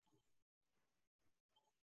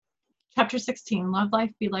Chapter 16, Love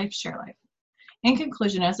Life, Be Life, Share Life. In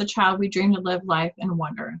conclusion, as a child, we dreamed to live life in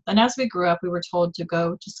wonder. Then as we grew up, we were told to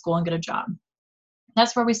go to school and get a job.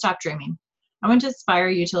 That's where we stopped dreaming. I want to inspire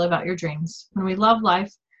you to live out your dreams. When we love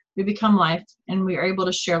life, we become life, and we are able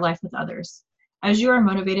to share life with others. As you are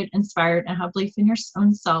motivated, inspired, and have belief in your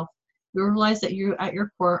own self, you will realize that you, at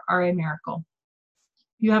your core, are a miracle.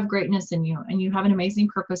 You have greatness in you, and you have an amazing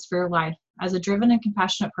purpose for your life. As a driven and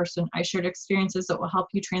compassionate person, I shared experiences that will help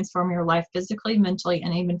you transform your life physically, mentally,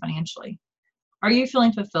 and even financially. Are you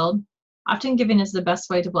feeling fulfilled? Often giving is the best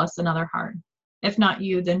way to bless another heart. If not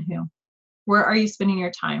you, then who? Where are you spending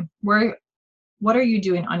your time? What are you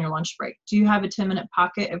doing on your lunch break? Do you have a 10-minute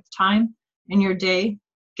pocket of time in your day?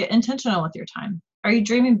 Get intentional with your time. Are you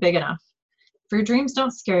dreaming big enough? If your dreams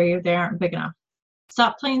don't scare you, they aren't big enough.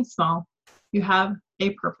 Stop playing small. You have a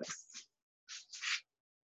purpose.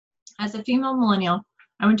 As a female millennial,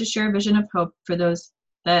 I want to share a vision of hope for those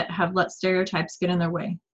that have let stereotypes get in their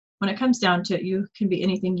way. When it comes down to it, you can be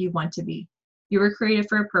anything you want to be. You were created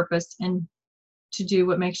for a purpose and to do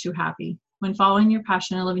what makes you happy. When following your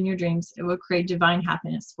passion and living your dreams, it will create divine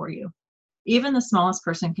happiness for you. Even the smallest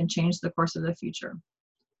person can change the course of the future.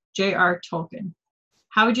 J.R. Tolkien.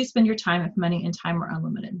 How would you spend your time if money and time were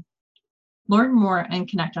unlimited? Learn more and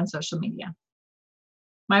connect on social media.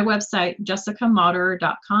 My website,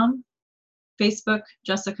 jessicamauderer.com, Facebook,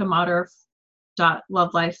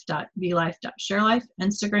 jessicamauderer.lovelife.velife.sharelife,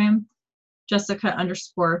 Instagram,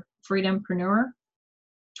 Jessica_freedompreneur,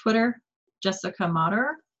 Twitter, Jessica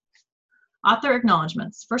Mauderer. Author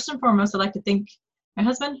acknowledgments. First and foremost, I'd like to thank my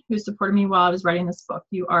husband who supported me while I was writing this book.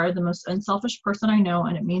 You are the most unselfish person I know,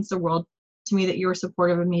 and it means the world to me that you were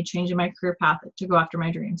supportive of me changing my career path to go after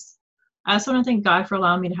my dreams. I also want to thank God for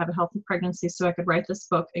allowing me to have a healthy pregnancy so I could write this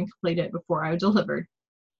book and complete it before I delivered.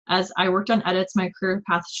 As I worked on edits, my career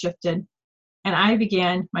path shifted, and I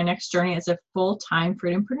began my next journey as a full-time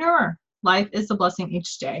freedompreneur. Life is a blessing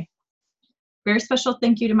each day. Very special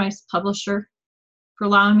thank you to my publisher for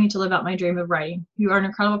allowing me to live out my dream of writing. You are an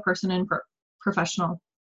incredible person and professional.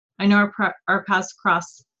 I know our paths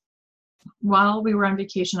crossed while we were on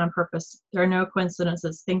vacation on purpose. There are no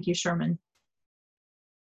coincidences. Thank you, Sherman.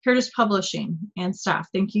 Curtis Publishing and staff,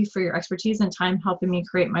 thank you for your expertise and time helping me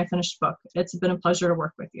create my finished book. It's been a pleasure to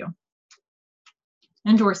work with you.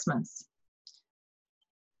 Endorsements.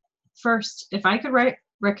 First, if I could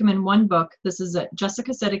recommend one book, this is it.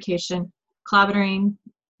 Jessica's dedication, collaborating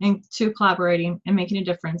and making a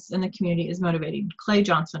difference in the community is motivating. Clay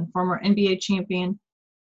Johnson, former NBA champion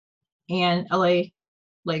and LA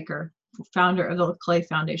Laker, founder of the Clay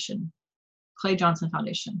Johnson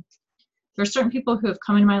Foundation. There are certain people who have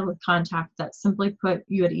come in my contact that simply put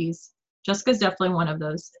you at ease. Jessica is definitely one of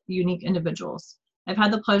those unique individuals. I've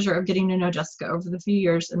had the pleasure of getting to know Jessica over the few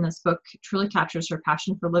years, and this book truly captures her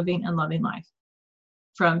passion for living and loving life.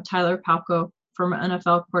 From Tyler Palko, former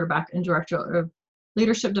NFL quarterback and director of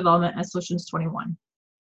Leadership Development at Solutions 21.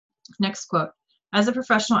 Next quote. As a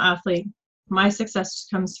professional athlete, my success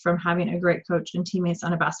comes from having a great coach and teammates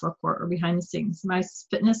on a basketball court or behind the scenes. My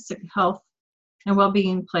fitness, health, and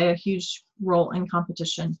well-being play a huge role in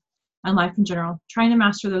competition and life in general. Trying to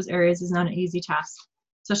master those areas is not an easy task,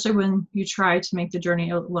 especially when you try to make the journey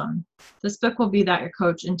alone. This book will be that your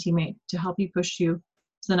coach and teammate to help you push you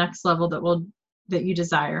to the next level that you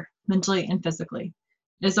desire, mentally and physically.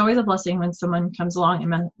 It is always a blessing when someone comes along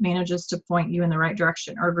and manages to point you in the right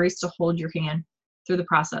direction or agrees to hold your hand through the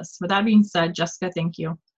process. With that being said, Jessica, thank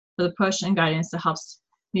you for the push and guidance that helps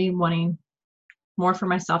me wanting more for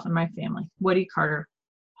myself and my family. Woody Carter,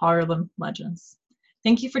 Harlem Legends.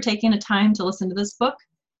 Thank you for taking the time to listen to this book.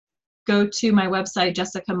 Go to my website,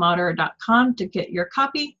 jessicamauderer.com, to get your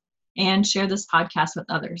copy and share this podcast with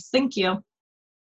others. Thank you.